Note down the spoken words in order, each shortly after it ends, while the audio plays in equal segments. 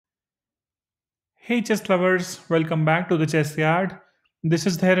Hey chess lovers, welcome back to the Chessyard. This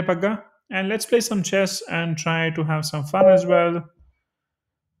is dhairyabagga and let's play some chess and try to have some fun as well.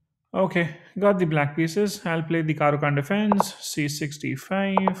 Okay, got the black pieces. I'll play the Caro Kann defense,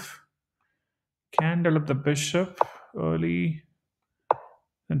 c65. Can develop the bishop early,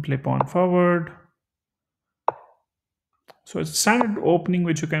 then play pawn forward. So it's standard opening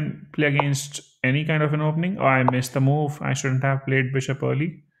which you can play against any kind of an opening. Oh, I missed the move. I shouldn't have played bishop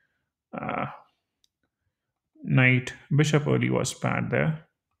early. Uh, Knight, bishop early was bad there.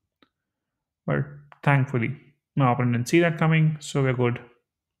 But thankfully, my opponent didn't see that coming, so we're good.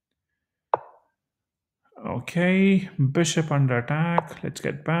 Okay, bishop under attack. Let's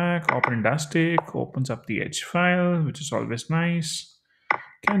get back. Opponent does take, opens up the h file, which is always nice.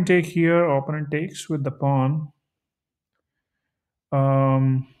 Can take here. Opponent takes with the pawn.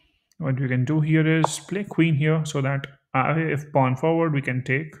 What we can do here is play queen here so that if pawn forward, we can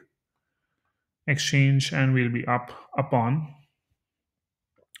take, exchange, and we'll be up a pawn.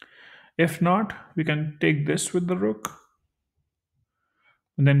 If not, we can take this with the rook.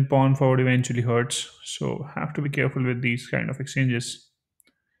 And then pawn forward eventually hurts, so have to be careful with these kind of exchanges.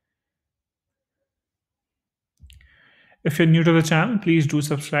 If you're new to the channel, please do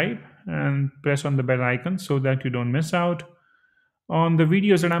subscribe and press on the bell icon so that you don't miss out on the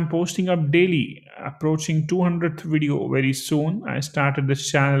videos that I'm posting up daily. Approaching 200th video very soon. I started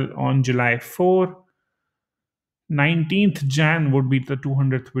this channel on July 4. 19th Jan would be the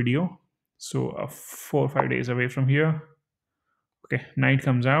 200th video, so 4 or 5 days away from here. Okay, knight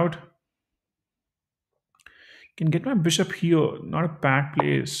comes out. Can get my bishop here. Not a bad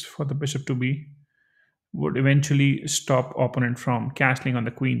place for the bishop to be. Would eventually stop opponent from castling on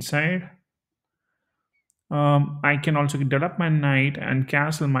the queen side. I can also develop my knight and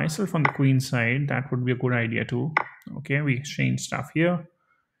castle myself on the queen side. That would be a good idea too. Okay, we exchange stuff here.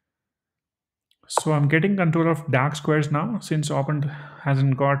 So I'm getting control of dark squares now since opponent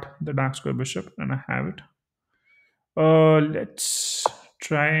hasn't got the dark square bishop and I have it. Let's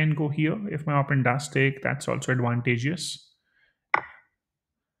try and go here. If my opponent does take, that's also advantageous.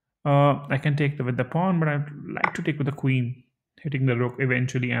 I can take with the pawn, but I'd like to take with the queen, hitting the rook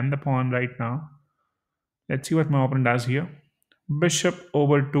eventually and the pawn right now. Let's see what my opponent does here. Bishop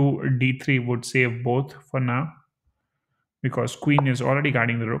over to d3 would save both for now because queen is already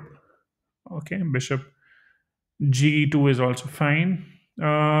guarding the rook. Okay, bishop g2 is also fine,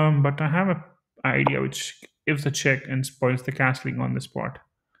 but I have an idea which gives a check and spoils the castling on the spot.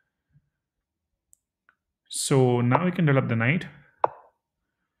 So now we can develop the knight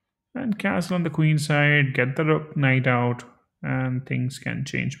and castle on the queen side, get the rook knight out, and things can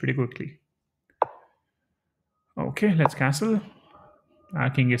change pretty quickly. Okay, let's castle. Our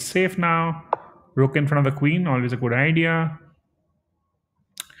king is safe now. Rook in front of the queen, always a good idea.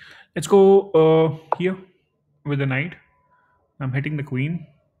 Let's go here with the knight. I'm hitting the queen.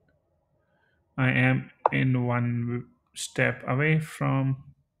 I am in one step away from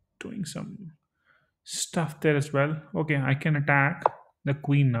doing some stuff there as well. Okay, I can attack the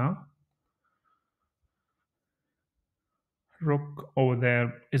queen now. Rook over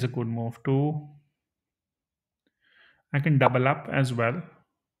there is a good move too. I can double up as well.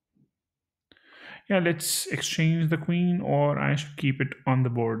 Yeah, let's exchange the queen, or I should keep it on the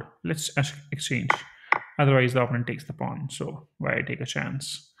board. Let's exchange. Otherwise, the opponent takes the pawn. So why take a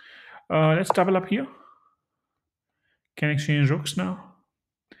chance? Let's double up here. Can exchange rooks now.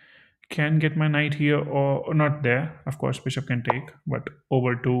 Can get my knight here or not there. Of course, bishop can take, but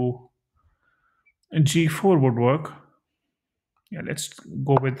over to g4 would work. Yeah, let's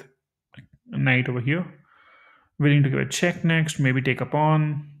go with a knight over here. Willing to give a check next, maybe take a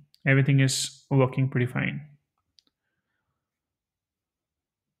pawn. Everything is working pretty fine.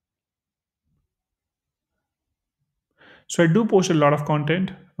 So I do post a lot of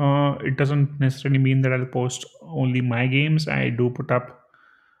content. It doesn't necessarily mean that I'll post only my games. I do put up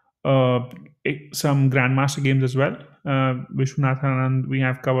some Grandmaster games as well. Vishwanathan, we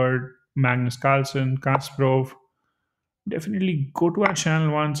have covered Magnus Carlsen, Kasparov. Definitely go to our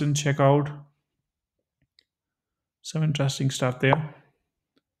channel once and check out some interesting stuff there.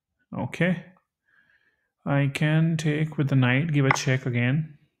 Okay. I can take with the knight, give a check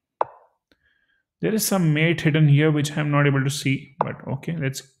again. There is some mate hidden here which I'm not able to see, but okay,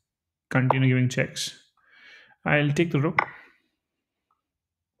 let's continue giving checks. I'll take the rook.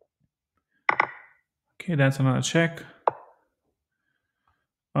 Okay, that's another check.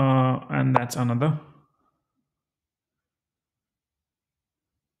 And that's another.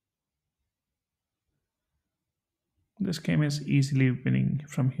 This game is easily winning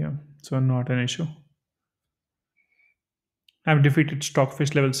from here, so not an issue. I've defeated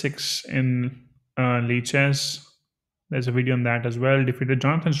Stockfish level 6 in Leeches. There's a video on that as well. Defeated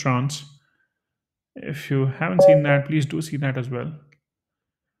Jonathan Strauss. If you haven't seen that, please do see that as well.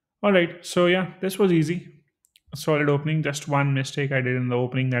 All right. So yeah, this was easy. Solid opening. Just one mistake I did in the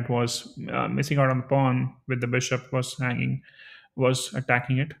opening, that was missing out on the pawn with the bishop was hanging, was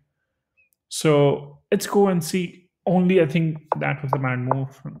attacking it. So let's go and see. Only I think that was the bad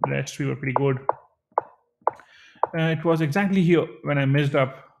move. The rest we were pretty good. It was exactly here when I messed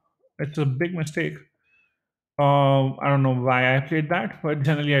up. It's a big mistake. I don't know why I played that, but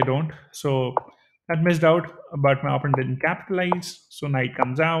generally I don't. So that missed out, but my opponent didn't capitalize. So knight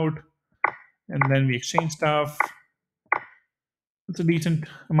comes out, and then we exchange stuff. It's a decent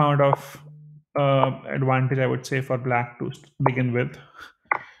amount of advantage, I would say, for black to begin with.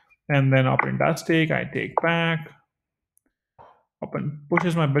 And then opponent does take, I take back. Opponent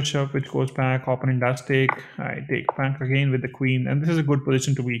pushes my bishop, which goes back. Opponent does take, I take back again with the queen, and this is a good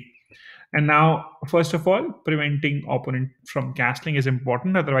position to be. And now, first of all, preventing opponent from castling is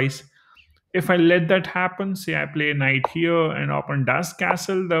important. Otherwise, if I let that happen, say I play knight here and opponent does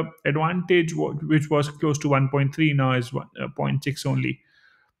castle, the advantage which was close to 1.3 now is 0.6 only.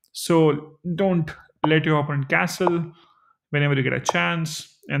 So don't let your opponent castle whenever you get a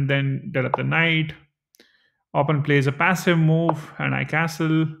chance, and then develop the knight. Opponent plays a passive move and I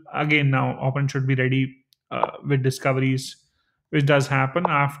castle. Again, now opponent should be ready with discoveries, which does happen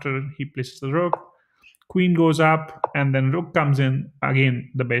after he places the rook. Queen goes up and then rook comes in.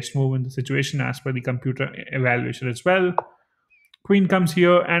 Again, the best move in the situation as per the computer evaluation as well. Queen comes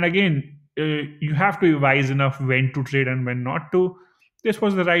here, and again, you have to be wise enough when to trade and when not to. This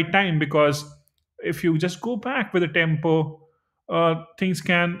was the right time, because if you just go back with the tempo, things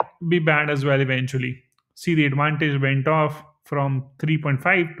can be bad as well eventually. See, the advantage went off from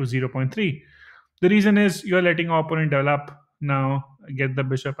 3.5 to 0.3. The reason is you're letting opponent develop now, get the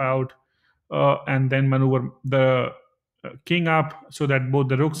bishop out, and then maneuver the king up so that both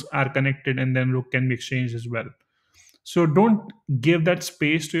the rooks are connected, and then rook can be exchanged as well. So don't give that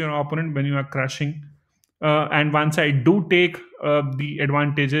space to your opponent when you are crushing. And once I do take, the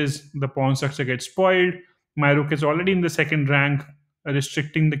advantages, the pawn structure gets spoiled. My rook is already in the second rank,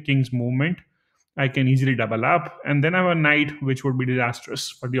 restricting the king's movement. I can easily double up, and then I have a knight, which would be disastrous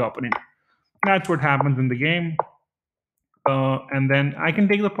for the opponent. That's what happens in the game. And then I can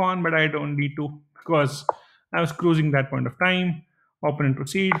take the pawn, but I don't need to, because I was cruising that point of time. Opponent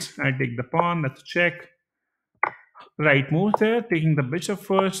proceeds. I take the pawn. That's a check. Right moves there, taking the bishop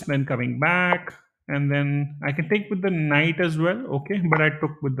first, then coming back, and then I can take with the knight as well. Okay, but I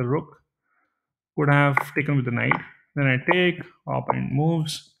took with the rook. Could have taken with the knight. Then I take. Opponent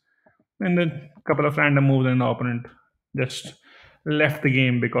moves, and then a couple of random moves, and the opponent just left the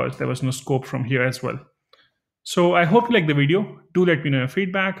game because there was no scope from here as well. So I hope you like the video. Do let me know your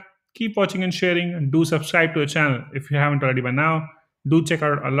feedback. Keep watching and sharing, and do subscribe to the channel if you haven't already by now. Do check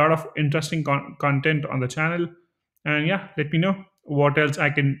out a lot of interesting content on the channel. And yeah, let me know what else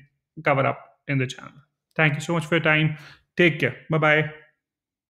I can cover up in the channel. Thank you so much for your time. Take care. Bye bye.